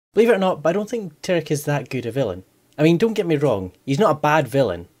Believe it or not, but I don't think Tirek is that good a villain. I mean, don't get me wrong, he's not a bad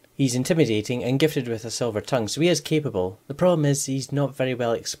villain. He's intimidating and gifted with a silver tongue, so he is capable. The problem is he's not very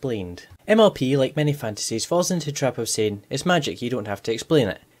well explained. MLP, like many fantasies, falls into the trap of saying, it's magic, you don't have to explain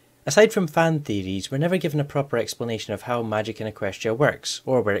it. Aside from fan theories, we're never given a proper explanation of how magic in Equestria works,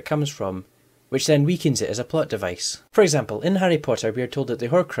 or where it comes from, which then weakens it as a plot device. For example, in Harry Potter we are told that the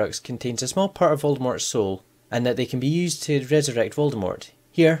Horcrux contains a small part of Voldemort's soul, and that they can be used to resurrect Voldemort.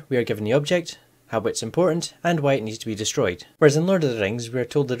 Here, we are given the object, how it's important, and why it needs to be destroyed. Whereas in Lord of the Rings, we are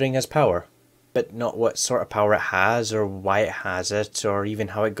told the ring has power, but not what sort of power it has, or why it has it, or even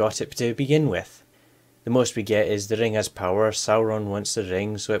how it got it to begin with. The most we get is the ring has power, Sauron wants the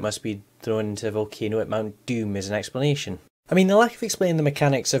ring, so it must be thrown into a volcano at Mount Doom as an explanation. I mean, the lack of explaining the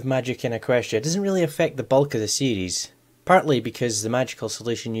mechanics of magic in Equestria doesn't really affect the bulk of the series. Partly because the magical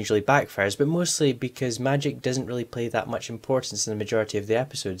solution usually backfires, but mostly because magic doesn't really play that much importance in the majority of the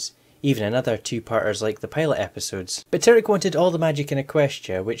episodes, even in other two-parters like the pilot episodes. But Tirek wanted all the magic in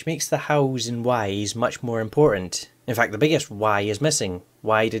Equestria, which makes the hows and whys much more important. In fact, the biggest why is missing.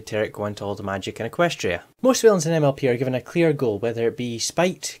 Why did Tirek want all the magic in Equestria? Most villains in MLP are given a clear goal, whether it be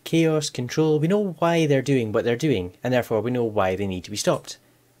spite, chaos, control. We know why they're doing what they're doing, and therefore we know why they need to be stopped.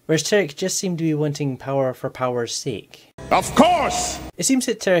 Whereas Tirek just seemed to be wanting power for power's sake. Of course! It seems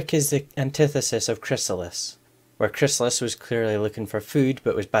that Tirek is the antithesis of Chrysalis. Where Chrysalis was clearly looking for food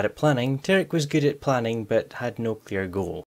but was bad at planning, Tirek was good at planning but had no clear goal.